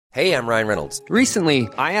Hey, I'm Ryan Reynolds. Recently,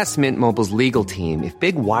 I asked Mint Mobile's legal team if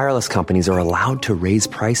big wireless companies are allowed to raise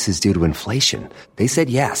prices due to inflation. They said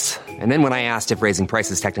yes. And then when I asked if raising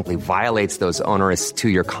prices technically violates those onerous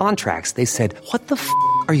two-year contracts, they said, "What the f***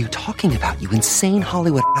 are you talking about, you insane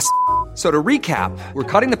Hollywood ass?" So to recap, we're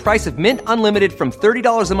cutting the price of Mint Unlimited from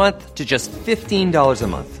 $30 a month to just $15 a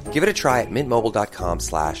month. Give it a try at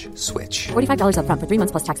mintmobile.com/switch. $45 up front for 3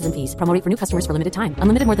 months plus taxes and fees. Promo rate for new customers for limited time.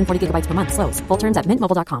 Unlimited more than 40 gigabytes per month. Slows full terms at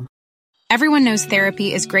mintmobile.com. Everyone knows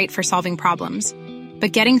therapy is great for solving problems.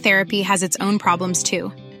 But getting therapy has its own problems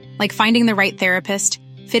too. Like finding the right therapist,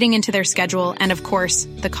 fitting into their schedule, and of course,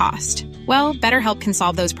 the cost. Well, BetterHelp can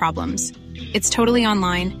solve those problems. It's totally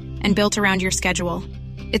online and built around your schedule.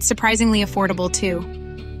 It's surprisingly affordable, too.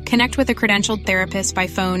 Connect with a credentialed therapist by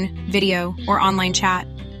phone, video, or online chat,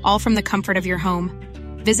 all from the comfort of your home.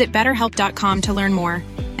 Visit BetterHelp.com to learn more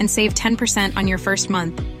and save 10% on your first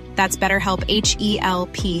month. That's BetterHelp,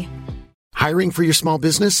 H-E-L-P. Hiring for your small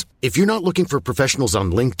business? If you're not looking for professionals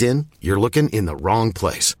on LinkedIn, you're looking in the wrong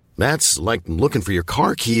place. That's like looking for your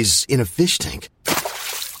car keys in a fish tank.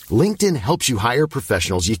 LinkedIn helps you hire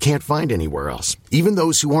professionals you can't find anywhere else, even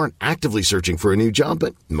those who aren't actively searching for a new job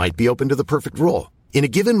but might be open to the perfect role. In a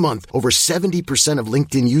given month, over 70% of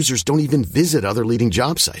LinkedIn users don't even visit other leading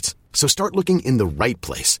job sites. So start looking in the right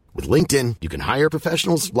place. With LinkedIn, you can hire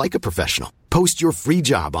professionals like a professional. Post your free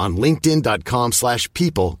job on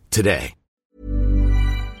linkedin.com/people today.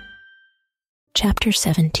 Chapter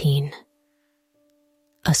 17.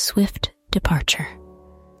 A Swift Departure.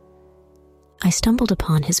 I stumbled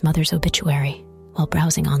upon his mother's obituary while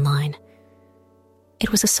browsing online.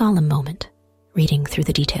 It was a solemn moment, reading through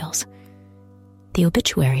the details. The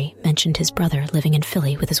obituary mentioned his brother living in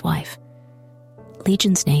Philly with his wife.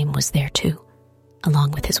 Legion's name was there too,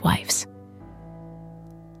 along with his wife's.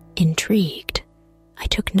 Intrigued, I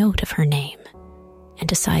took note of her name and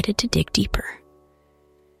decided to dig deeper.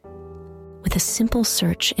 With a simple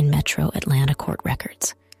search in Metro Atlanta court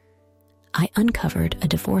records, I uncovered a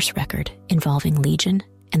divorce record involving Legion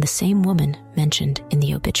and the same woman mentioned in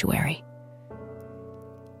the obituary.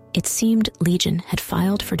 It seemed Legion had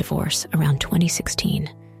filed for divorce around 2016,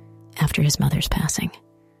 after his mother's passing.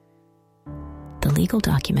 The legal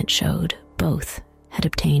document showed both had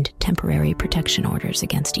obtained temporary protection orders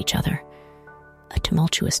against each other. A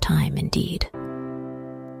tumultuous time indeed.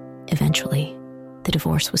 Eventually, the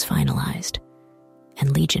divorce was finalized,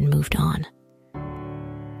 and Legion moved on.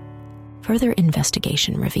 Further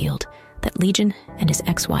investigation revealed that Legion and his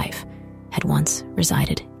ex-wife had once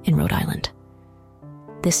resided in Rhode Island.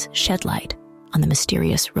 This shed light on the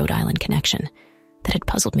mysterious Rhode Island connection that had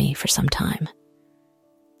puzzled me for some time.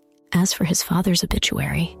 As for his father's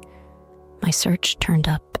obituary, my search turned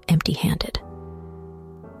up empty-handed.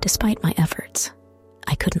 Despite my efforts,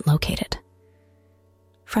 I couldn't locate it.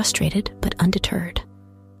 Frustrated but undeterred,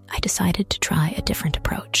 I decided to try a different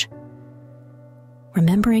approach.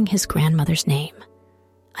 Remembering his grandmother's name,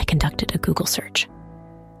 I conducted a Google search.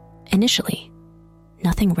 Initially,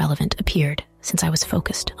 nothing relevant appeared since I was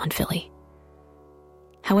focused on Philly.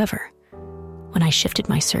 However, when I shifted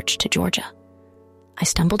my search to Georgia, I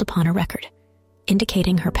stumbled upon a record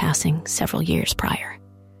indicating her passing several years prior.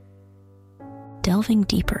 Delving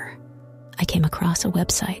deeper, I came across a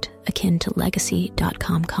website akin to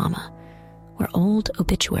legacy.com, where old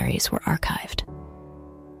obituaries were archived.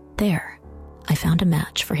 There, I found a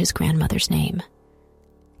match for his grandmother's name,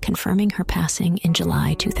 confirming her passing in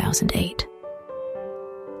July 2008.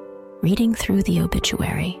 Reading through the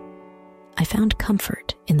obituary, I found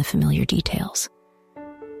comfort in the familiar details.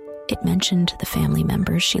 It mentioned the family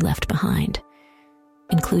members she left behind,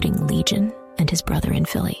 including Legion and his brother in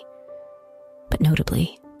Philly. But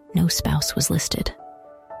notably, no spouse was listed.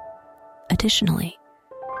 Additionally,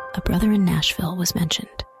 a brother in Nashville was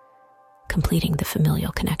mentioned, completing the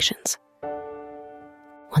familial connections.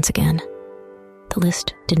 Once again, the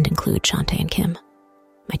list didn't include Shantae and Kim,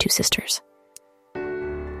 my two sisters.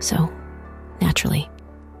 So, naturally,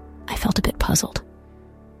 I felt a bit puzzled.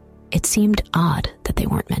 It seemed odd that they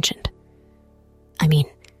weren't mentioned. I mean,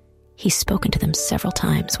 he's spoken to them several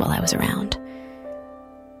times while I was around,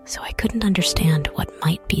 so I couldn't understand what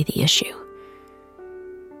might be the issue.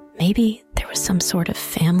 Maybe there was some sort of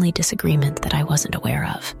family disagreement that I wasn't aware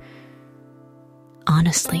of.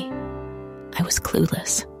 Honestly, I was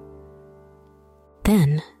clueless.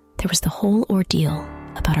 Then there was the whole ordeal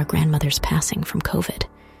about our grandmother's passing from COVID.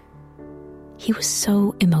 He was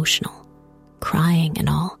so emotional, crying and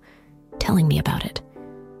all, telling me about it.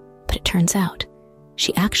 But it turns out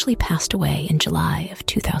she actually passed away in July of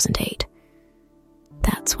 2008.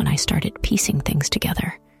 That's when I started piecing things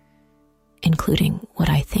together, including what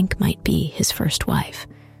I think might be his first wife,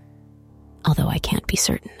 although I can't be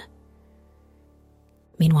certain.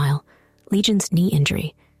 Meanwhile, Legion's knee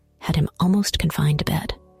injury had him almost confined to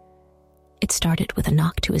bed. It started with a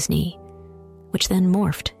knock to his knee, which then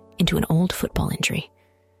morphed into an old football injury.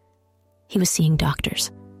 He was seeing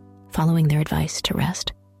doctors, following their advice to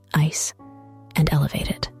rest, ice, and elevate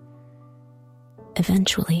it.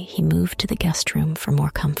 Eventually, he moved to the guest room for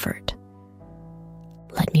more comfort.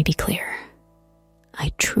 Let me be clear.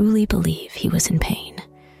 I truly believe he was in pain.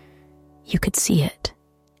 You could see it,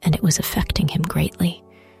 and it was affecting him greatly.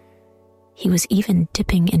 He was even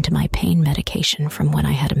dipping into my pain medication from when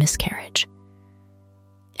I had a miscarriage.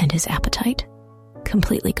 And his appetite?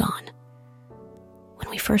 Completely gone. When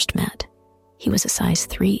we first met, he was a size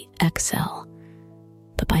 3XL,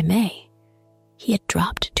 but by May, he had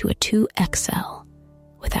dropped to a 2XL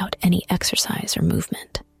without any exercise or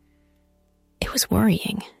movement. It was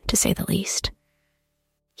worrying, to say the least.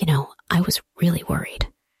 I was really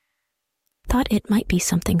worried. Thought it might be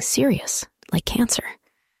something serious, like cancer.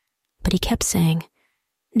 But he kept saying,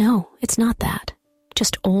 "No, it's not that.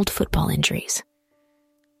 Just old football injuries."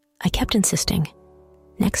 I kept insisting,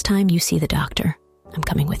 "Next time you see the doctor, I'm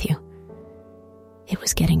coming with you." It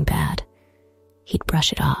was getting bad. He'd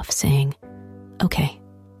brush it off, saying, "Okay,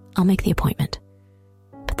 I'll make the appointment,"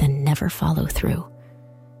 but then never follow through.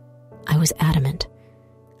 I was adamant.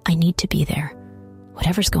 I need to be there.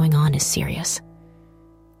 Whatever's going on is serious.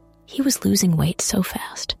 He was losing weight so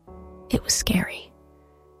fast. It was scary.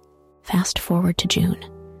 Fast forward to June.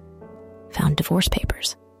 Found divorce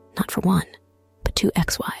papers, not for one, but 2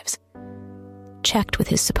 ex-wives. Checked with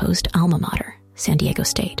his supposed alma mater, San Diego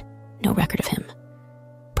State. No record of him.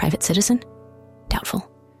 Private citizen? Doubtful.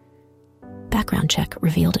 Background check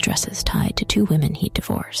revealed addresses tied to 2 women he'd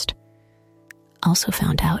divorced. Also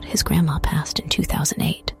found out his grandma passed in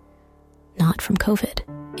 2008, not from COVID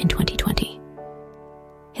in 2020.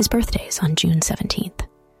 His birthday's on June 17th.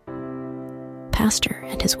 Pastor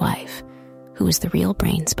and his wife, who was the real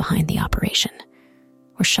brains behind the operation,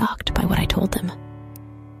 were shocked by what I told them.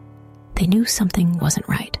 They knew something wasn't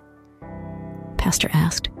right. Pastor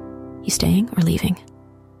asked, "You staying or leaving?"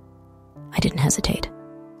 I didn't hesitate.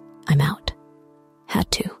 "I'm out." Had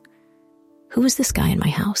to. Who was this guy in my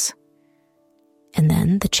house? And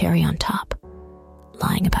then the cherry on top,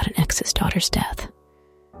 lying about an ex's daughter's death.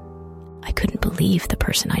 I couldn't believe the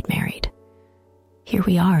person I'd married. Here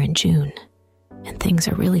we are in June, and things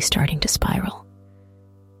are really starting to spiral.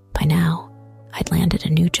 By now, I'd landed a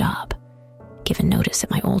new job, given notice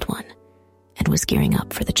at my old one, and was gearing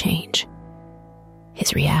up for the change.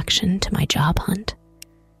 His reaction to my job hunt?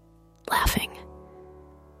 Laughing.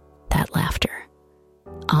 That laughter,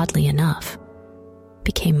 oddly enough,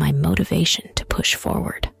 became my motivation to push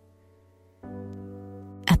forward.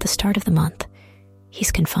 At the start of the month,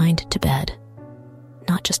 he's confined to bed,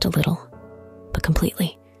 not just a little, but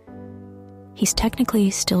completely. He's technically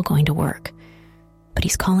still going to work, but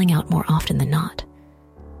he's calling out more often than not.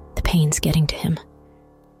 The pain's getting to him.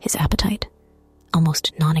 His appetite,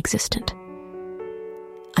 almost non-existent.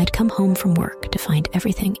 I'd come home from work to find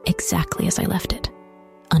everything exactly as I left it,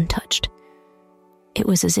 untouched. It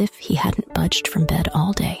was as if he hadn't budged from bed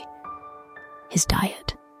all day. His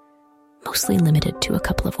diet, mostly limited to a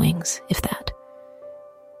couple of wings, if that.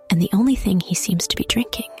 And the only thing he seems to be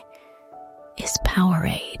drinking is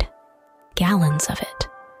Powerade, gallons of it.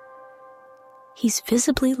 He's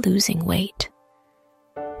visibly losing weight,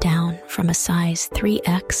 down from a size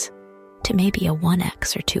 3X to maybe a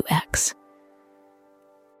 1X or 2X.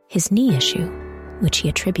 His knee issue, which he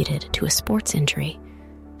attributed to a sports injury,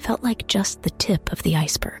 felt like just the tip of the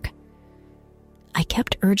iceberg. I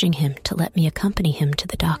kept urging him to let me accompany him to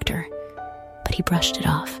the doctor, but he brushed it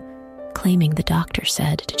off, claiming the doctor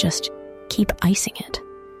said to just keep icing it.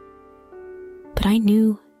 But I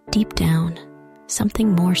knew, deep down,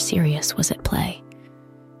 something more serious was at play.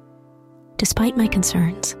 Despite my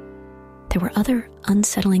concerns, there were other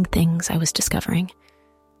unsettling things I was discovering,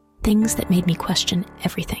 things that made me question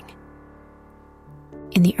everything.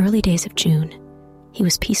 In the early days of June, he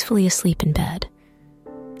was peacefully asleep in bed,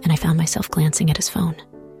 and I found myself glancing at his phone.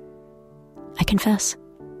 I confess,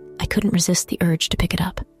 I couldn't resist the urge to pick it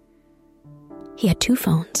up. He had 2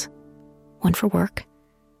 phones, one for work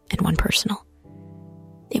and one personal.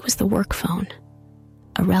 It was the work phone,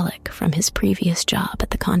 a relic from his previous job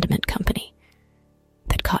at the condiment company,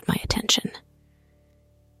 that caught my attention.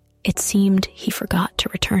 It seemed he forgot to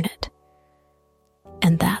return it.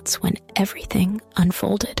 And that's when everything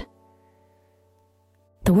unfolded.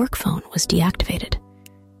 The work phone was deactivated,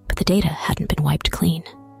 but the data hadn't been wiped clean.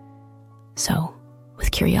 So,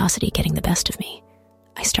 with curiosity getting the best of me,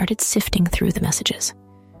 I started sifting through the messages.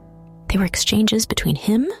 They were exchanges between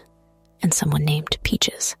him and someone named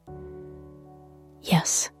Peaches.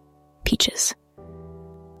 Yes, Peaches.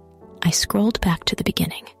 I scrolled back to the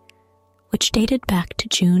beginning, which dated back to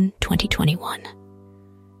June 2021.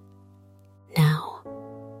 Now,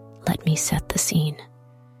 let me set the scene.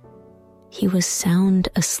 He was sound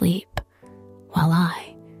asleep while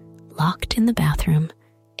I, locked in the bathroom,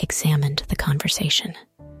 examined the conversation.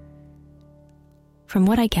 From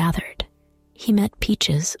what I gathered, he met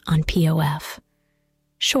Peaches on POF,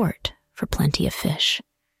 short for Plenty of Fish,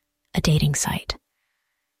 a dating site.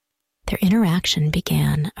 Their interaction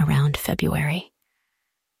began around February.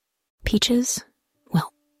 Peaches,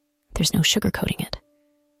 well, there's no sugarcoating it.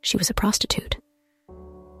 She was a prostitute.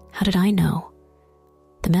 How did I know?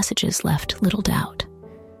 The messages left little doubt.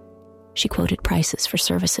 She quoted prices for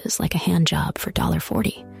services like a hand job for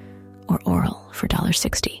 $1.40 or oral for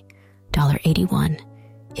 $1.60, $1.81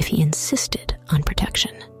 if he insisted on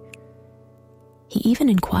protection. He even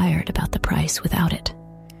inquired about the price without it.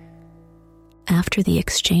 After the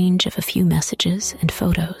exchange of a few messages and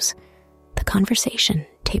photos, the conversation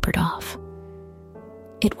tapered off.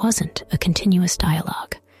 It wasn't a continuous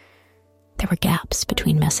dialogue. There were gaps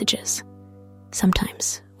between messages,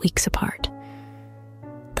 sometimes weeks apart.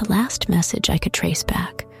 The last message I could trace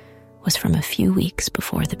back was from a few weeks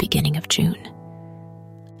before the beginning of June.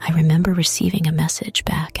 I remember receiving a message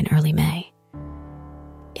back in early May.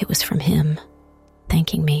 It was from him,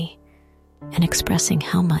 thanking me and expressing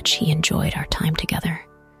how much he enjoyed our time together.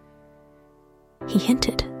 He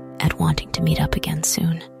hinted at wanting to meet up again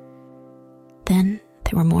soon. Then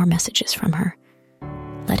there were more messages from her,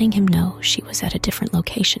 letting him know she was at a different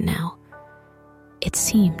location now. It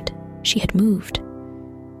seemed she had moved.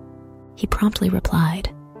 He promptly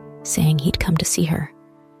replied, saying he'd come to see her.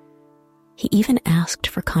 He even asked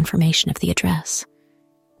for confirmation of the address,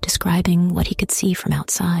 describing what he could see from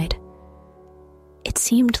outside. It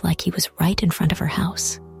seemed like he was right in front of her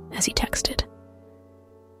house as he texted.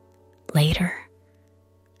 Later,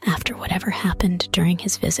 after whatever happened during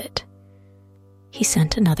his visit, he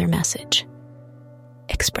sent another message,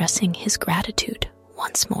 expressing his gratitude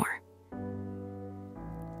once more.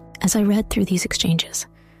 As I read through these exchanges,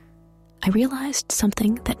 I realized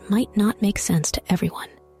something that might not make sense to everyone,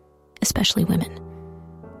 especially women.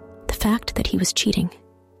 The fact that he was cheating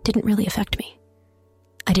didn't really affect me.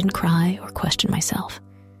 I didn't cry or question myself.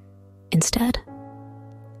 Instead,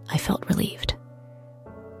 I felt relieved.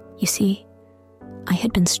 You see, I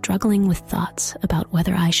had been struggling with thoughts about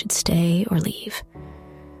whether I should stay or leave.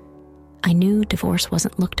 I knew divorce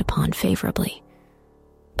wasn't looked upon favorably,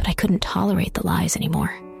 but I couldn't tolerate the lies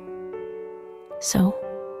anymore. So,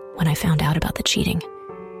 when I found out about the cheating,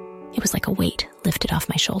 it was like a weight lifted off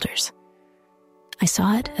my shoulders. I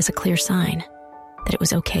saw it as a clear sign that it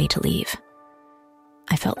was okay to leave.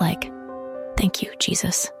 I felt like, thank you,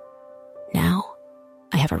 Jesus. Now,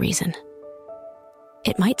 I have a reason.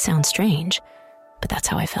 It might sound strange, but that's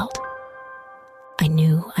how I felt. I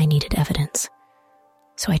knew I needed evidence,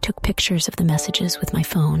 so I took pictures of the messages with my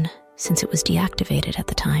phone since it was deactivated at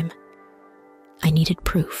the time. I needed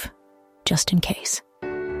proof, just in case.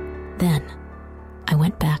 Then, I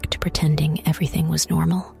went back to pretending everything was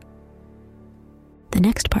normal. The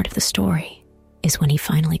next part of the story is when he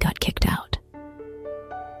finally got kicked out.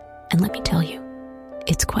 And let me tell you,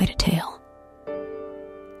 it's quite a tale.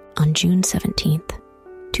 On June 17th,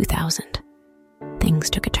 2000, things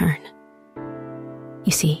took a turn.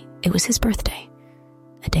 You see, it was his birthday,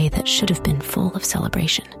 a day that should have been full of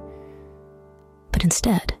celebration. But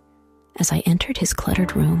instead, as I entered his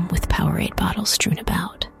cluttered room with Powerade bottles strewn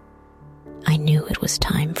about, I knew it was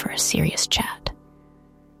time for a serious chat.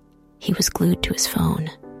 He was glued to his phone,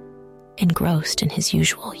 engrossed in his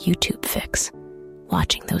usual YouTube fix,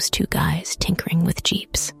 watching those two guys tinkering with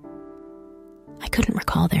Jeeps. I couldn't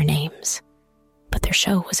recall their names, but their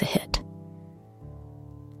show was a hit.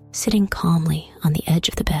 Sitting calmly on the edge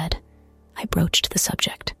of the bed, I broached the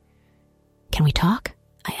subject. "Can we talk?"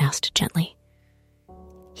 I asked gently.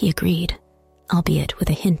 He agreed, albeit with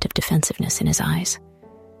a hint of defensiveness in his eyes.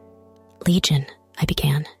 "Legion," I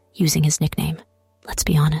began, using his nickname. "Let's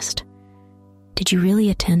be honest. Did you really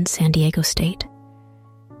attend San Diego State?"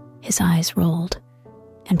 His eyes rolled,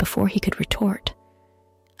 and before he could retort,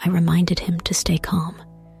 I reminded him to stay calm.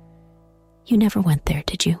 "You never went there,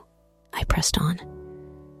 did you?" I pressed on.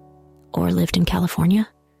 "Or lived in California?"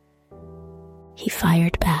 He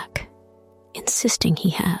fired back, insisting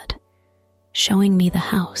he had, showing me the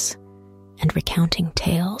house and recounting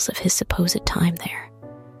tales of his supposed time there.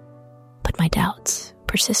 But my doubts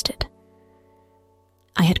persisted.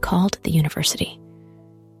 I had called the university,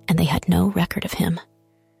 and they had no record of him.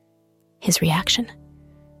 His reaction?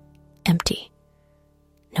 Empty.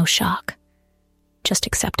 No shock. Just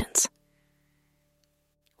acceptance.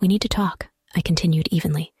 We need to talk, I continued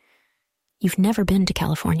evenly. You've never been to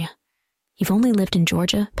California. You've only lived in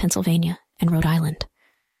Georgia, Pennsylvania, and Rhode Island.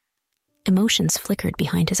 Emotions flickered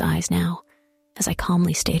behind his eyes now, as I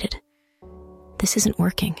calmly stated, this isn't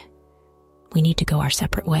working. We need to go our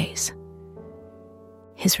separate ways.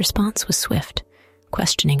 His response was swift,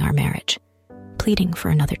 questioning our marriage, pleading for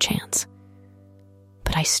another chance.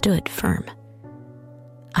 But I stood firm.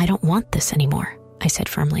 I don't want this anymore, I said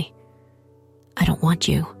firmly. I don't want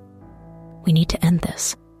you. We need to end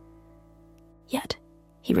this. Yet,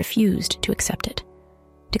 he refused to accept it,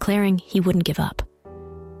 declaring he wouldn't give up.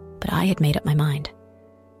 But I had made up my mind.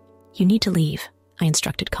 You need to leave, I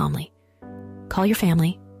instructed calmly. Call your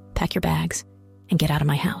family, pack your bags, and get out of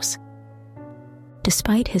my house.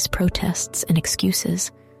 Despite his protests and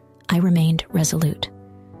excuses, I remained resolute.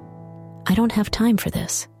 I don't have time for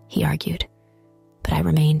this, he argued. But I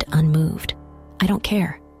remained unmoved. I don't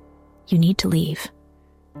care. You need to leave.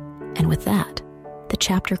 And with that, the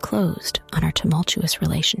chapter closed on our tumultuous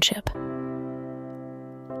relationship.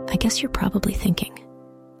 I guess you're probably thinking,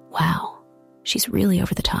 wow, she's really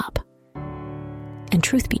over the top. And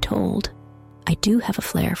truth be told, I do have a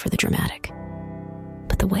flair for the dramatic.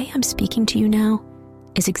 But the way I'm speaking to you now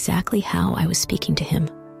is exactly how I was speaking to him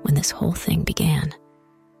when this whole thing began.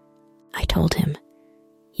 I told him,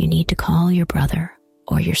 you need to call your brother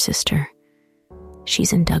or your sister.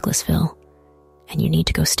 She's in Douglasville, and you need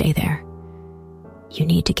to go stay there. You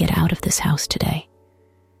need to get out of this house today.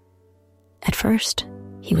 At first,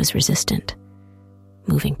 he was resistant,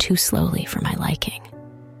 moving too slowly for my liking.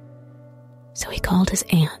 So he called his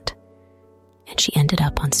aunt, and she ended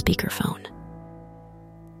up on speakerphone.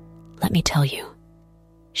 Let me tell you,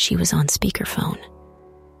 she was on speakerphone.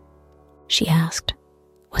 She asked,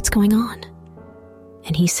 what's going on?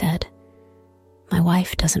 And he said, my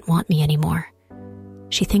wife doesn't want me anymore.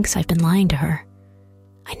 She thinks I've been lying to her.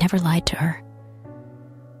 I never lied to her.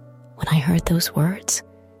 When I heard those words,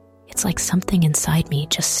 it's like something inside me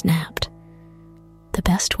just snapped. The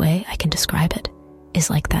best way I can describe it is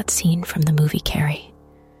like that scene from the movie Carrie.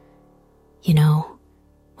 You know,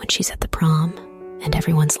 when she's at the prom and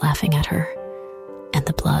everyone's laughing at her and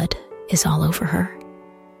the blood is all over her.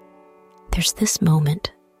 There's this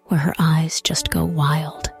moment where her eyes just go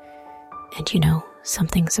wild and you know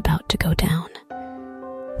something's about to go down.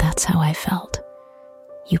 That's how I felt.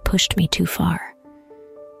 You pushed me too far.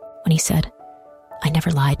 When he said, I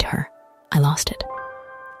never lied to her, I lost it.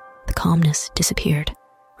 The calmness disappeared,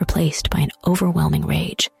 replaced by an overwhelming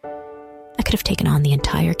rage. I could have taken on the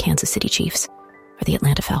entire Kansas City Chiefs or the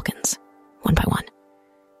Atlanta Falcons, one by one.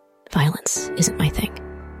 Violence isn't my thing,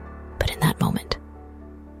 but in that moment,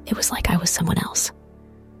 it was like I was someone else.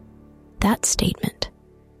 That statement,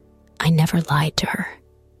 I never lied to her,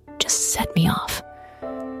 just set me off.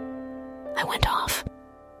 I went off.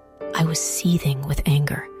 I was seething with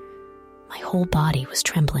anger. My whole body was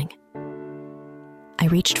trembling. I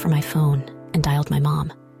reached for my phone and dialed my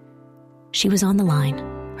mom. She was on the line,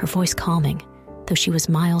 her voice calming, though she was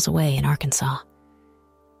miles away in Arkansas.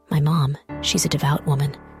 My mom, she's a devout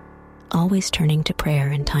woman, always turning to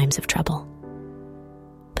prayer in times of trouble.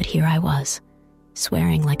 But here I was,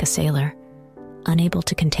 swearing like a sailor, unable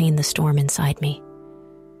to contain the storm inside me.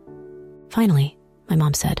 Finally, my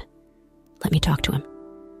mom said, let me talk to him.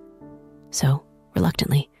 So,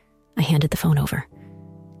 reluctantly, I handed the phone over,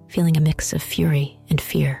 feeling a mix of fury and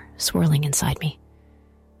fear swirling inside me.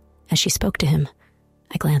 As she spoke to him,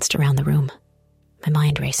 I glanced around the room, my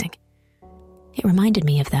mind racing. It reminded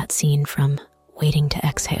me of that scene from Waiting to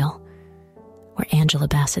Exhale, where Angela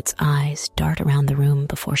Bassett's eyes dart around the room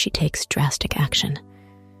before she takes drastic action.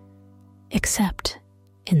 Except,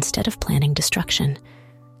 instead of planning destruction,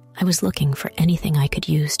 I was looking for anything I could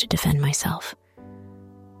use to defend myself.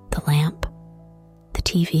 The lamp, the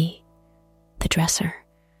TV, the dresser.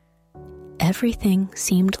 Everything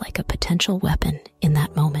seemed like a potential weapon in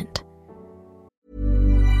that moment.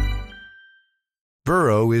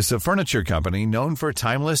 Burrow is a furniture company known for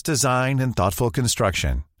timeless design and thoughtful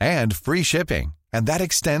construction, and free shipping, and that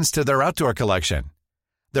extends to their outdoor collection.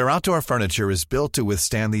 Their outdoor furniture is built to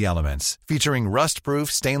withstand the elements, featuring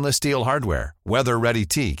rust-proof stainless steel hardware, weather-ready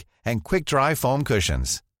teak, and quick-dry foam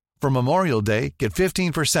cushions. For Memorial Day, get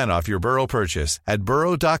 15% off your Burrow purchase at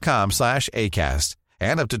burrow.com/ACAST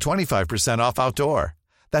and up to 25% off outdoor.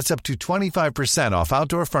 That's up to 25% off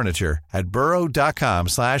outdoor furniture at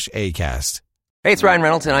burrow.com/ACAST. Hey, it's Ryan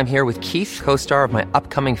Reynolds, and I'm here with Keith, co-star of my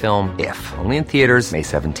upcoming film, If, only in theaters May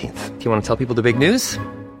 17th. Do you want to tell people the big news?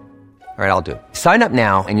 All right, I'll do it. Sign up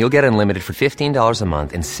now and you'll get unlimited for $15 a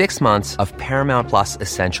month and 6 months of Paramount Plus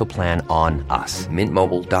Essential Plan on us.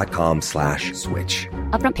 mintmobile.com/switch.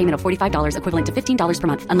 Upfront payment of $45 equivalent to $15 per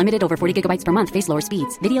month. Unlimited over 40 gigabytes per month. Face lower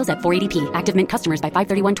speeds. Videos at 480p. Active Mint customers by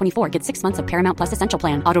 531.24 get 6 months of Paramount Plus Essential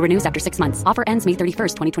Plan. Auto renews after 6 months. Offer ends May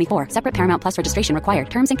 31st, 2024. Separate Paramount Plus registration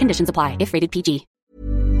required. Terms and conditions apply if rated PG.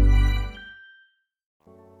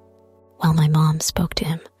 While my mom spoke to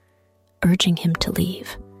him, urging him to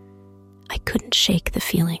leave, I couldn't shake the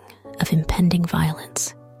feeling of impending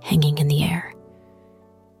violence hanging in the air.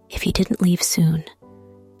 If he didn't leave soon,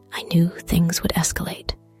 I knew things would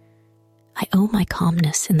escalate. I owe my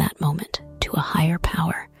calmness in that moment to a higher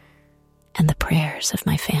power and the prayers of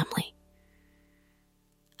my family.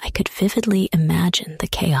 I could vividly imagine the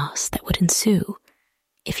chaos that would ensue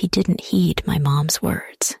if he didn't heed my mom's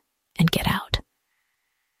words and get out.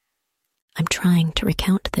 I'm trying to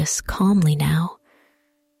recount this calmly now,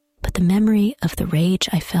 but the memory of the rage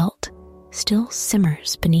I felt still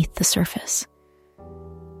simmers beneath the surface.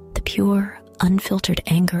 The pure, unfiltered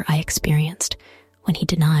anger I experienced when he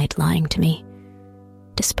denied lying to me,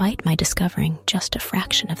 despite my discovering just a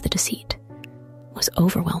fraction of the deceit, was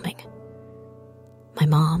overwhelming. My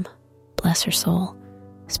mom, bless her soul,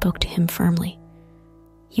 spoke to him firmly,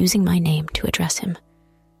 using my name to address him,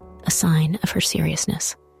 a sign of her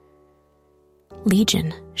seriousness.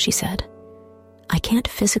 "Legion," she said, "I can't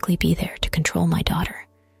physically be there to control my daughter,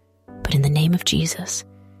 but in the name of Jesus,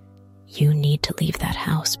 you need to leave that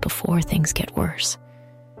house before things get worse.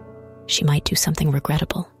 She might do something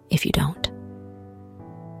regrettable if you don't."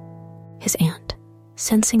 His aunt,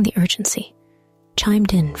 sensing the urgency,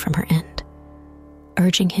 chimed in from her end,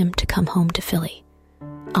 urging him to come home to Philly,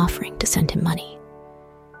 offering to send him money.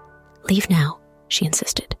 "Leave now," she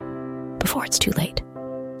insisted, "before it's too late.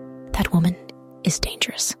 That woman is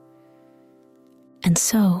dangerous." And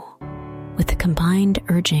so, with the combined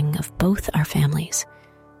urging of both our families,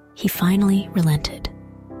 he finally relented,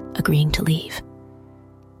 agreeing to leave.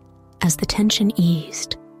 As the tension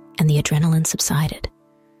eased and the adrenaline subsided,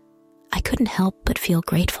 I couldn't help but feel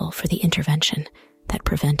grateful for the intervention that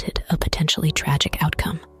prevented a potentially tragic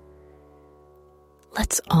outcome.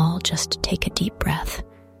 Let's all just take a deep breath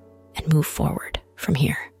and move forward from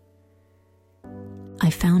here. I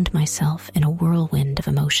found myself in a whirlwind of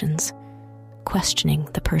emotions, questioning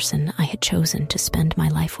the person I had chosen to spend my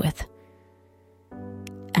life with.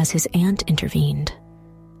 As his aunt intervened,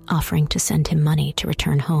 offering to send him money to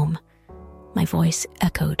return home, my voice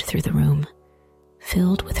echoed through the room,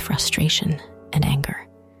 filled with frustration and anger.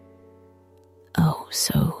 "Oh,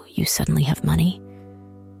 so you suddenly have money?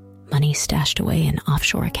 Money stashed away in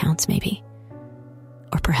offshore accounts, maybe?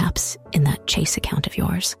 Or perhaps in that Chase account of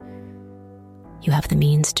yours? You have the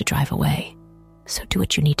means to drive away, so do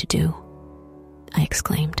what you need to do," I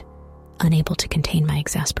exclaimed, unable to contain my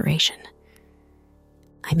exasperation.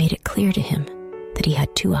 I made it clear to him that he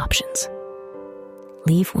had two options: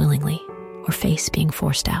 leave willingly or face being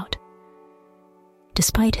forced out.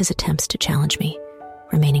 Despite his attempts to challenge me,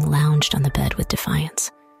 remaining lounged on the bed with defiance,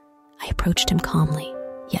 I approached him calmly,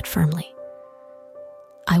 yet firmly.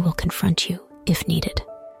 "I will confront you if needed.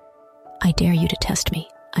 I dare you to test me,"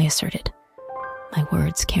 I asserted, my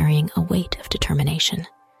words carrying a weight of determination.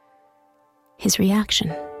 His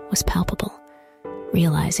reaction was palpable,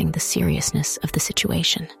 realizing the seriousness of the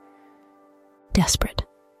situation. Desperate,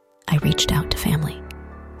 I reached out to family,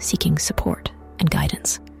 seeking support and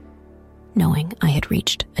guidance, knowing I had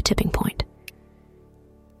reached a tipping point.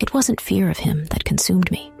 It wasn't fear of him that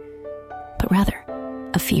consumed me, but rather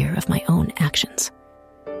a fear of my own actions.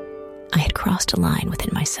 I had crossed a line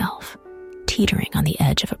within myself, teetering on the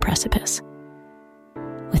edge of a precipice.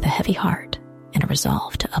 With a heavy heart and a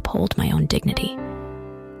resolve to uphold my own dignity,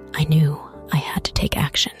 I knew I had to take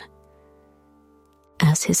action.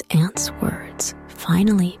 As his aunt's words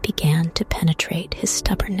finally began to penetrate his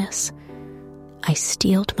stubbornness, I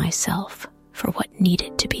steeled myself for what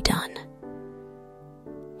needed to be done.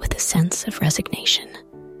 With a sense of resignation,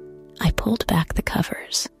 I pulled back the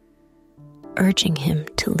covers, urging him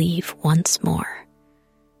to leave once more,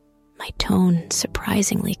 my tone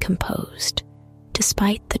surprisingly composed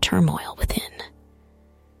despite the turmoil within.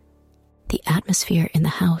 The atmosphere in the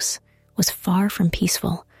house was far from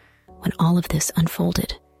peaceful when all of this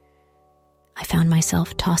unfolded. I found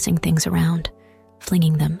myself tossing things around,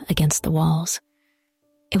 flinging them against the walls.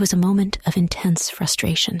 It was a moment of intense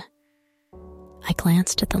frustration. I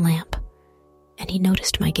glanced at the lamp, and he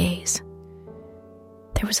noticed my gaze.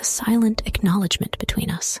 There was a silent acknowledgement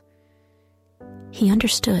between us. He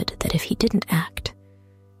understood that if he didn't act,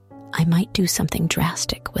 I might do something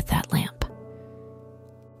drastic with that lamp.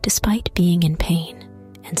 Despite being in pain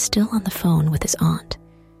and still on the phone with his aunt,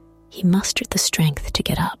 he mustered the strength to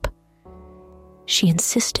get up. She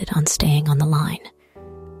insisted on staying on the line,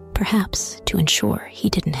 perhaps to ensure he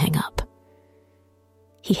didn't hang up.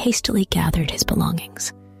 He hastily gathered his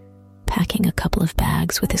belongings, packing a couple of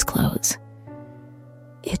bags with his clothes.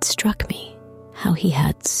 It struck me how he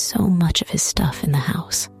had so much of his stuff in the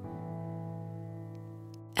house.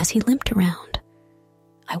 As he limped around,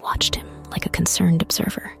 I watched him like a concerned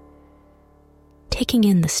observer. Taking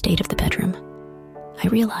in the state of the bedroom, I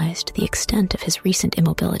realized the extent of his recent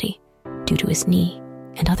immobility due to his knee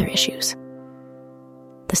and other issues.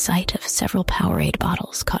 The sight of several Powerade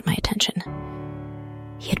bottles caught my attention.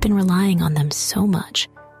 He had been relying on them so much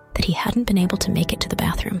that he hadn't been able to make it to the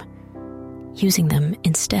bathroom, using them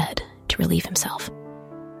instead to relieve himself.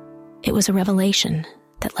 It was a revelation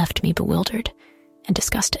that left me bewildered and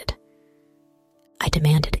disgusted. I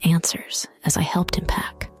demanded answers as I helped him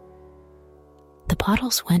pack. The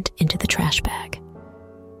bottles went into the trash bag,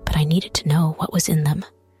 but I needed to know what was in them.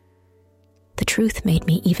 The truth made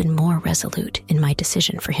me even more resolute in my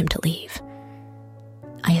decision for him to leave.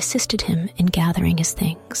 I assisted him in gathering his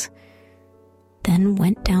things, then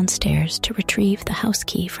went downstairs to retrieve the house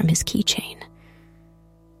key from his keychain.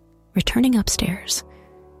 Returning upstairs,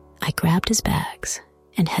 I grabbed his bags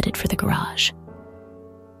and headed for the garage.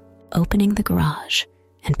 Opening the garage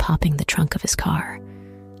and popping the trunk of his car,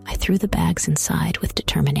 I threw the bags inside with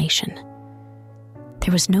determination.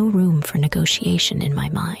 There was no room for negotiation in my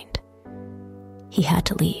mind. He had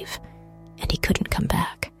to leave, and he couldn't come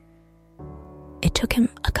back. It took him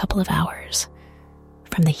a couple of hours,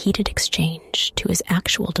 from the heated exchange to his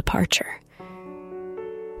actual departure.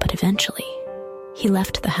 But eventually, he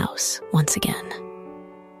left the house once again.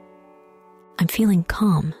 I'm feeling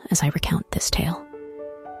calm as I recount this tale.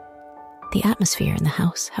 The atmosphere in the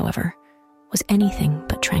house, however, was anything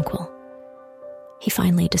but tranquil. He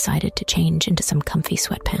finally decided to change into some comfy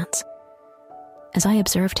sweatpants. As I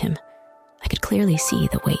observed him, I could clearly see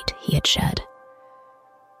the weight he had shed.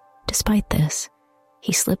 Despite this,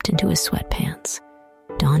 he slipped into his sweatpants,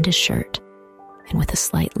 donned his shirt, and with a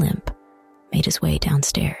slight limp, made his way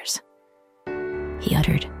downstairs. He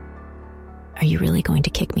uttered, "Are you really going to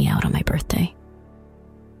kick me out on my birthday?"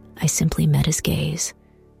 I simply met his gaze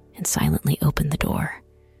and silently opened the door.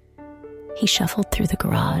 He shuffled through the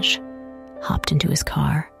garage, hopped into his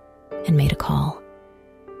car, and made a call.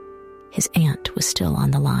 His aunt was still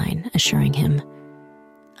on the line, assuring him,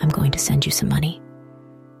 "I'm going to send you some money."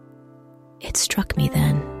 It struck me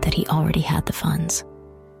then that he already had the funds.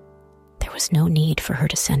 There was no need for her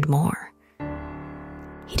to send more.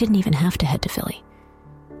 He didn't even have to head to Philly.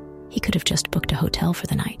 He could have just booked a hotel for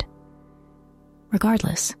the night.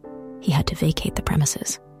 Regardless, he had to vacate the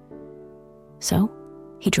premises. So,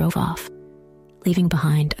 he drove off, leaving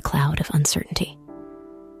behind a cloud of uncertainty.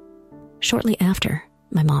 Shortly after,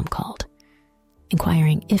 my mom called,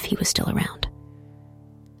 inquiring if he was still around.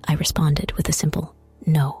 I responded with a simple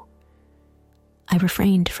no. I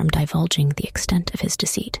refrained from divulging the extent of his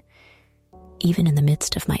deceit, even in the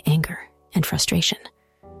midst of my anger and frustration.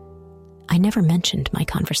 I never mentioned my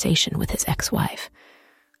conversation with his ex-wife,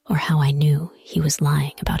 or how I knew he was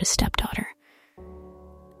lying about his stepdaughter.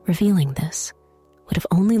 Revealing this would have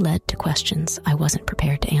only led to questions I wasn't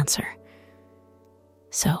prepared to answer.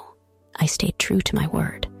 So, I stayed true to my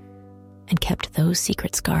word and kept those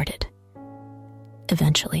secrets guarded.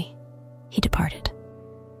 Eventually, he departed.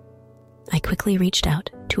 I quickly reached out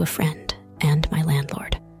to a friend and my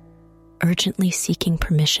landlord, urgently seeking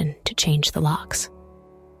permission to change the locks.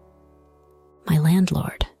 My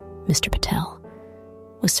landlord, Mr. Patel,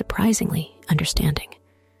 was surprisingly understanding.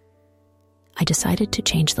 I decided to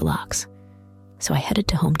change the locks, so I headed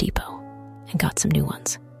to Home Depot and got some new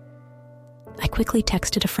ones. I quickly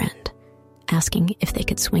texted a friend, asking if they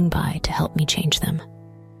could swing by to help me change them.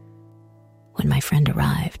 When my friend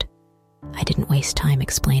arrived, I didn't waste time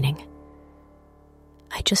explaining.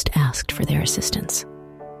 I just asked for their assistance.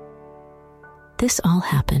 This all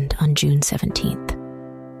happened on June 17th,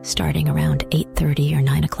 starting around 8:30 or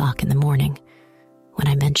 9 o'clock in the morning, when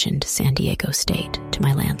I mentioned San Diego State to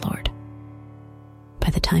my landlord. By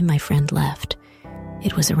the time my friend left,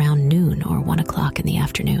 it was around noon or 1 o'clock in the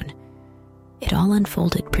afternoon. It all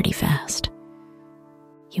unfolded pretty fast.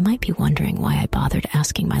 You might be wondering why I bothered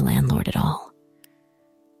asking my landlord at all.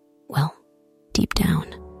 Well, deep down,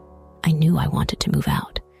 I knew I wanted to move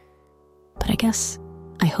out. But I guess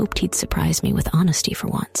I hoped he'd surprise me with honesty for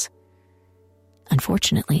once.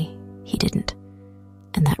 Unfortunately, he didn't,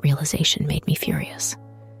 and that realization made me furious.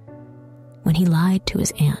 When he lied to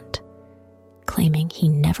his aunt, claiming he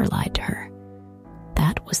never lied to her,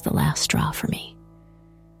 that was the last straw for me.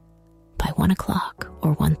 by 1 o'clock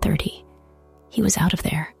or 1:30, he was out of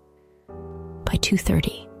there. By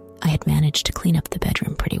 2:30, I had managed to clean up the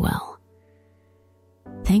bedroom pretty well.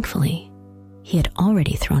 Thankfully, he had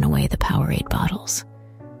already thrown away the Powerade bottles,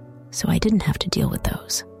 so I didn't have to deal with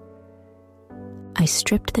those. I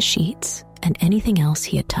stripped the sheets and anything else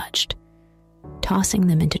he had touched, tossing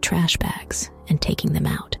them into trash bags and taking them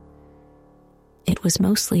out. It was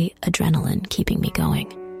mostly adrenaline keeping me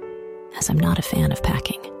going, as I'm not a fan of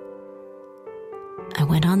packing. I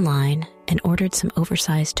went online and ordered some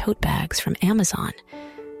oversized tote bags from Amazon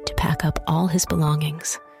to pack up all his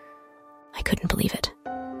belongings. I couldn't believe it.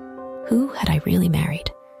 Who had I really married?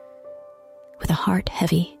 With a heart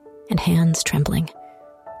heavy and hands trembling,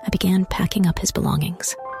 I began packing up his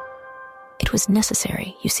belongings. It was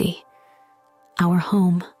necessary, you see. Our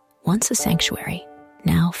home, once a sanctuary,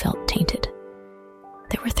 now felt tainted.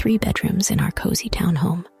 There were 3 bedrooms in our cozy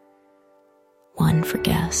townhome. One for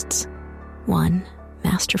guests, one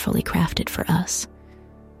masterfully crafted for us,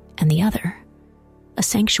 and the other, a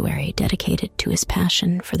sanctuary dedicated to his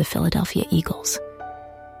passion for the Philadelphia Eagles.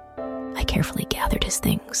 I carefully gathered his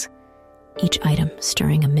things, each item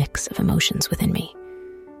stirring a mix of emotions within me.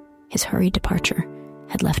 His hurried departure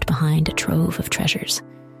had left behind a trove of treasures: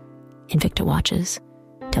 Invicta watches,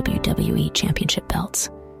 WWE championship belts,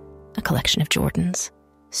 a collection of Jordans,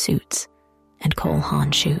 suits, and Cole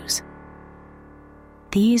Haan shoes.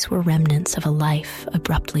 These were remnants of a life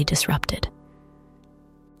abruptly disrupted.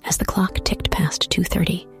 As the clock ticked past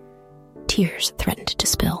 2:30, tears threatened to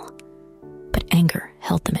spill, but anger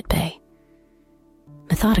held them at bay.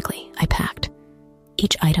 Methodically, I packed,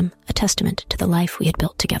 each item a testament to the life we had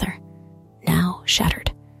built together, now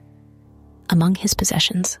shattered. Among his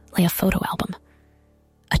possessions lay a photo album,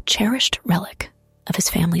 a cherished relic of his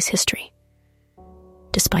family's history.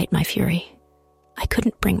 Despite my fury, I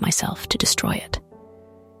couldn't bring myself to destroy it.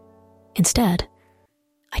 Instead,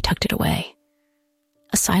 I tucked it away,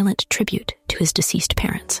 a silent tribute to his deceased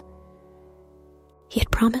parents. He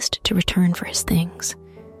had promised to return for his things,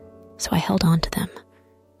 so I held on to them,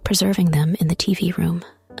 preserving them in the TV room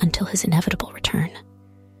until his inevitable return.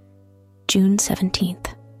 June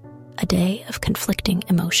 17th, a day of conflicting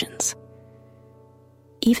emotions.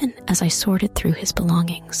 Even as I sorted through his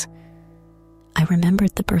belongings, I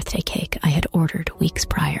remembered the birthday cake I had ordered weeks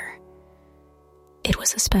prior. It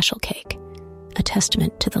was a special cake, a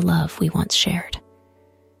testament to the love we once shared.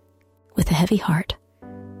 With a heavy heart,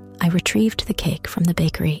 I retrieved the cake from the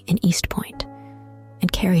bakery in East Point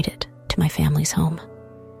and carried it to my family's home.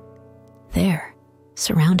 There,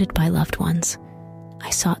 surrounded by loved ones,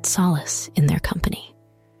 I sought solace in their company.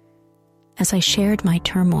 As I shared my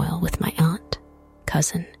turmoil with my aunt,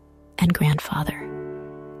 cousin, and grandfather,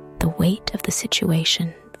 the weight of the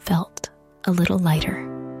situation felt a little lighter.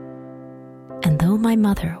 And though my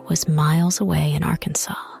mother was miles away in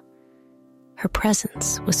Arkansas, her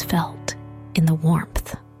presence was felt in the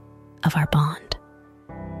warmth of our bond.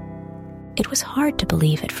 It was hard to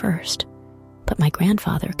believe at first, but my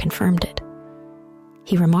grandfather confirmed it.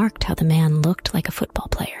 He remarked how the man looked like a football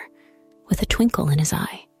player, with a twinkle in his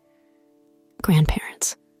eye.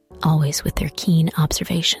 Grandparents, always with their keen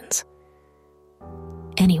observations.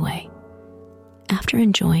 Anyway, after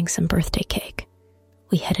enjoying some birthday cake,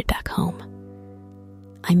 we headed back home.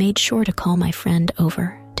 I made sure to call my friend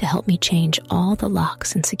over to help me change all the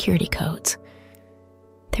locks and security codes.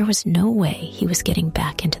 There was no way he was getting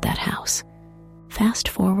back into that house. Fast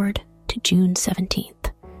forward to June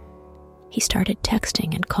 17th. He started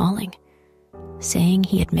texting and calling, saying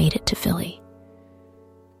he had made it to Philly.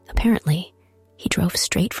 Apparently, he drove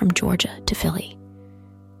straight from Georgia to Philly.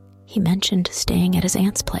 He mentioned staying at his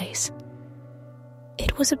aunt's place.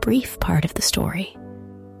 It was a brief part of the story,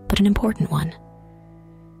 but an important one.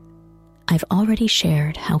 I've already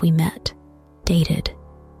shared how we met, dated,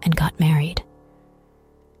 and got married.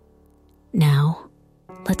 Now,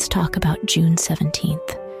 let's talk about June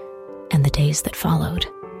 17th and the days that followed.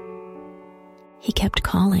 He kept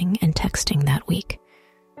calling and texting that week,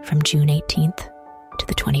 from June 18th to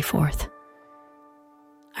the 24th.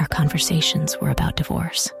 Our conversations were about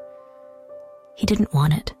divorce. He didn't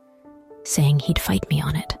want it, saying he'd fight me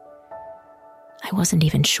on it. I wasn't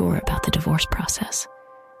even sure about the divorce process,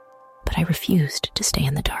 but I refused to stay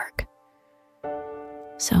in the dark.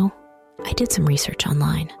 So, I did some research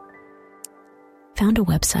online. Found a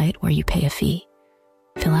website where you pay a fee,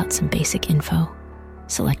 fill out some basic info,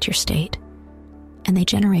 select your state, and they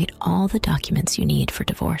generate all the documents you need for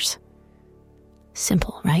divorce.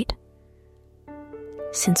 Simple, right?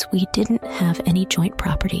 Since we didn't have any joint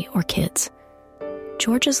property or kids,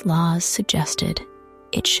 Georgia's laws suggested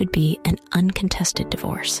it should be an uncontested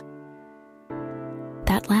divorce.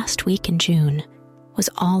 That last week in June was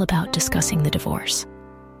all about discussing the divorce.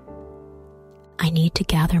 I need to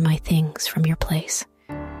gather my things from your place.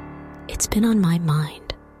 It's been on my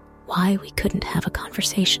mind why we couldn't have a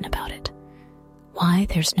conversation about it, why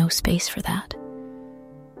there's no space for that.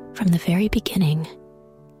 From the very beginning,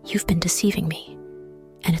 you've been deceiving me,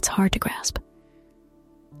 and it's hard to grasp.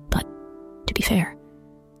 But, to be fair,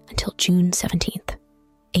 until June 17th,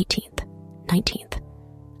 18th, 19th,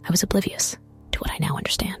 I was oblivious to what I now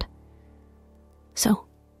understand. So,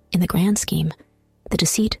 in the grand scheme, the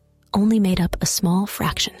deceit only made up a small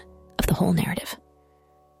fraction of the whole narrative.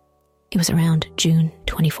 It was around June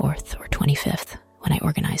 24th or 25th when I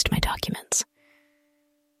organized my documents.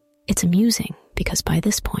 It's amusing because by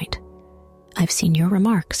this point, I've seen your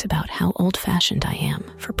remarks about how old-fashioned I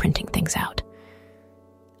am for printing things out.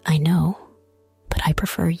 I know, but I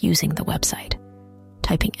prefer using the website,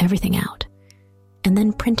 typing everything out, and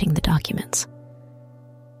then printing the documents.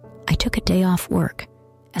 I took a day off work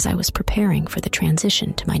as I was preparing for the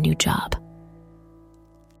transition to my new job.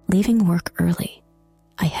 Leaving work early,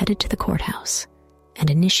 I headed to the courthouse and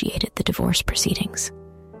initiated the divorce proceedings.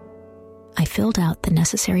 I filled out the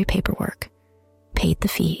necessary paperwork, paid the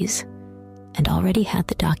fees, and already had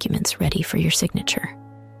the documents ready for your signature,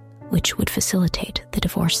 which would facilitate the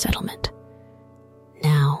divorce settlement.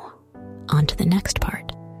 Now, on to the next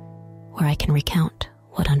part, where I can recount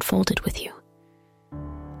what unfolded with you.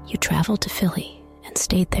 You traveled to Philly and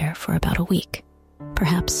stayed there for about a week,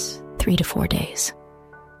 perhaps 3 to 4 days.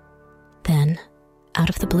 Then, out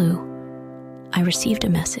of the blue, I received a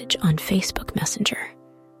message on Facebook Messenger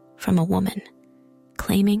from a woman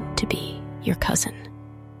claiming to be your cousin.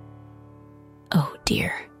 Oh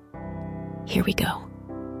dear, here we go.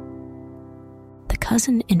 The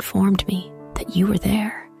cousin informed me that you were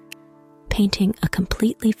there, painting a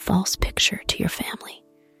completely false picture to your family.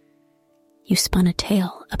 You spun a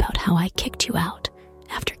tale about how I kicked you out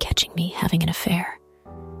after catching me having an affair,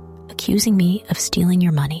 accusing me of stealing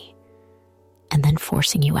your money, and then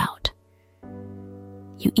forcing you out.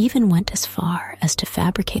 You even went as far as to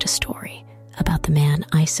fabricate a story about the man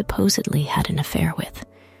I supposedly had an affair with,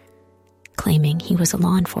 claiming he was a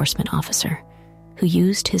law enforcement officer who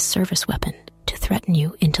used his service weapon to threaten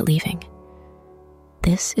you into leaving.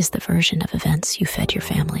 This is the version of events you fed your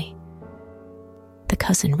family. The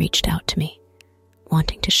cousin reached out to me,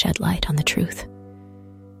 wanting to shed light on the truth.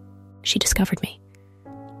 She discovered me,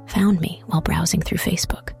 found me while browsing through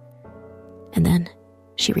Facebook, and then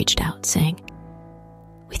she reached out saying,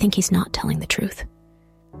 "We think he's not telling the truth.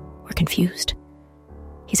 We're confused.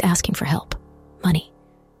 He's asking for help, money,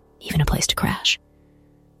 even a place to crash.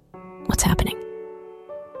 What's happening?"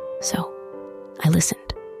 So, I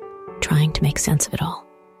listened, trying to make sense of it all.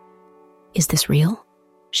 "Is this real?"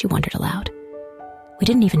 she wondered aloud. "We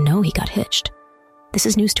didn't even know he got hitched. This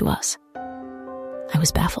is news to us." I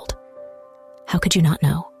was baffled. "How could you not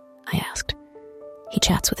know?" I asked. "He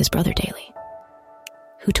chats with his brother daily."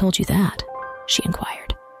 "Who told you that?" she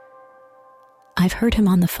inquired. "I've heard him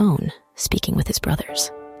on the phone, speaking with his brothers,"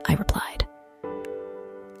 I replied.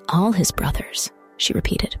 "All his brothers," she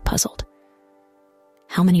repeated, puzzled.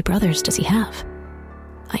 "How many brothers does he have?"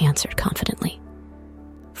 I answered confidently.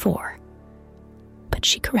 4. But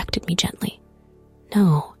she corrected me gently.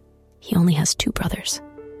 "No, he only has 2 brothers."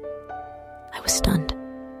 I was stunned.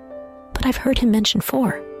 "But I've heard him mention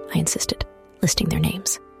 4, I insisted, listing their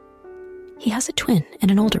names. "He has a twin and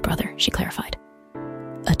an older brother," she clarified.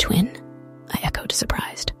 "A twin?" I echoed,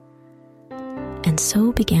 surprised. And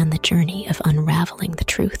so began the journey of unraveling the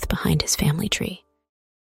truth behind his family tree.